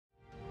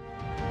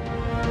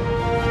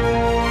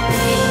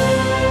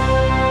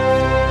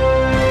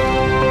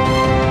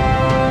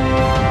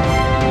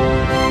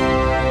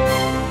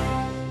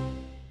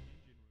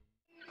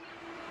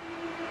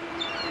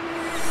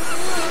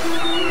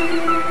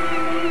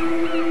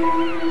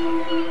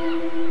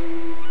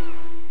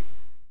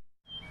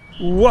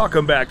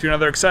Welcome back to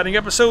another exciting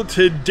episode.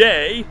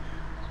 Today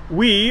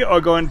we are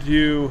going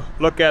to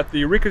look at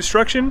the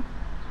reconstruction,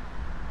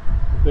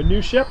 the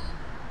new ship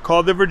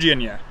called the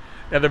Virginia.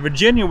 Now the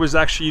Virginia was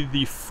actually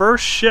the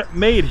first ship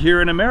made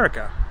here in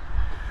America.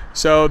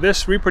 So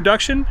this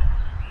reproduction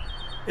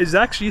is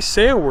actually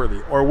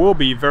sail-worthy, or will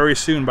be very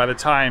soon by the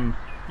time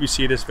you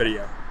see this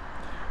video.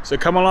 So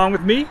come along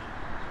with me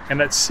and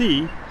let's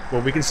see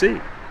what we can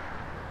see.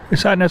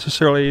 It's not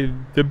necessarily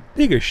the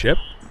biggest ship,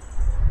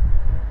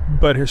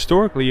 but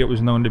historically it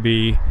was known to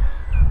be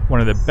one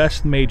of the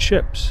best made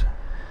ships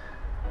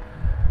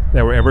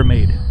that were ever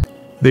made.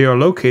 They are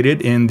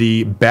located in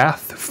the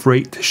Bath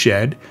Freight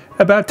Shed,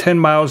 about 10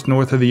 miles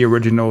north of the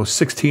original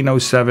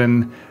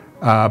 1607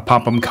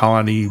 Popham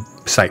Colony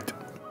site.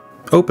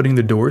 Opening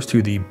the doors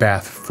to the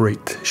Bath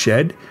Freight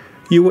Shed,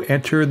 you will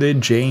enter the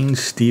Jane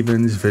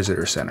Stevens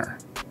Visitor Center.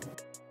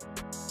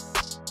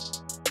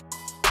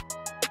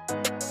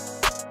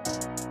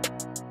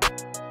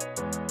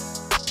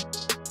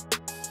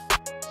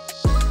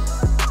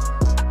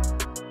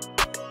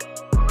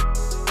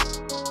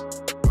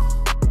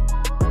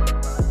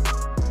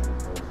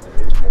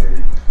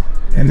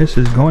 And this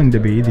is going to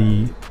be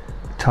the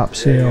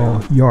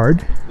topsail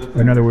yard,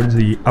 in other words,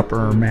 the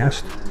upper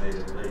mast,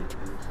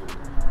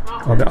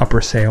 or the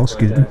upper sail,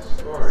 excuse me.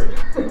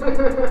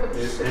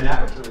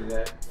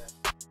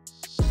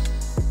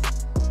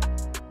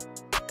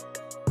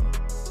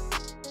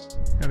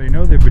 Now they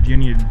know the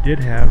Virginia did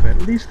have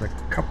at least a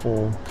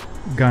couple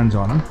guns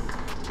on them,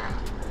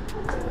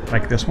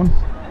 like this one,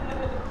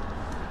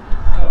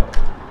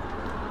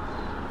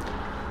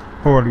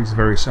 or at least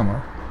very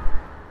similar.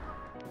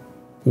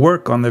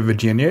 Work on the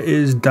Virginia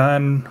is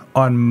done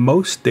on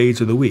most days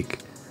of the week.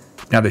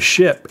 Now the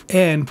ship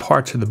and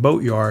parts of the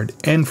boatyard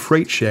and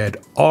freight shed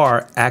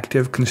are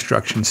active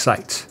construction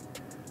sites,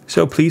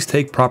 so please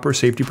take proper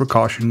safety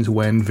precautions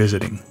when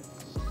visiting.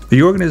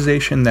 The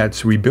organization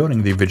that's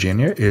rebuilding the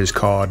Virginia is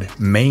called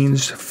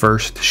Maine's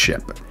First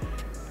Ship,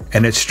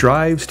 and it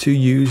strives to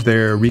use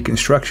their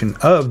reconstruction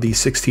of the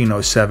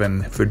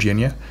 1607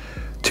 Virginia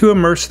to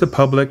immerse the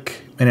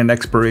public in an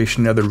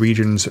exploration of the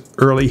region's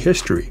early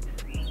history,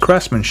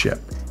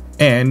 craftsmanship,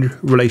 and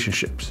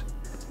relationships,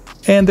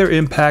 and their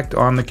impact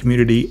on the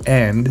community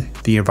and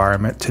the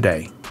environment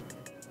today.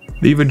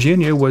 The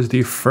Virginia was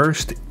the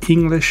first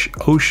English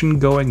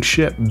ocean-going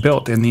ship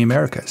built in the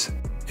Americas.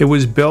 It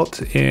was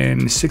built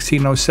in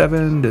 1607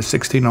 to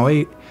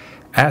 1608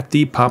 at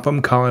the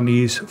Popham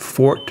Colony's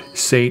Fort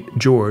St.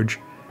 George,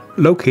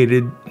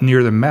 located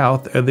near the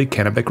mouth of the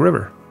Kennebec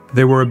River.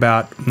 There were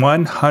about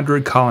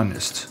 100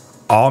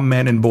 colonists, all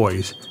men and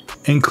boys,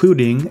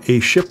 including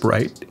a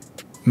shipwright,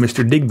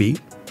 Mr. Digby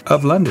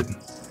of London.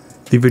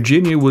 The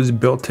Virginia was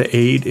built to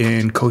aid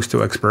in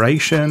coastal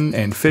exploration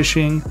and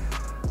fishing,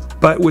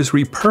 but was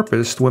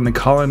repurposed when the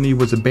colony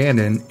was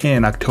abandoned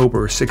in October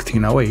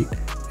 1608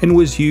 and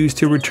was used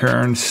to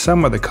return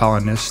some of the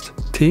colonists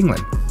to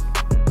England.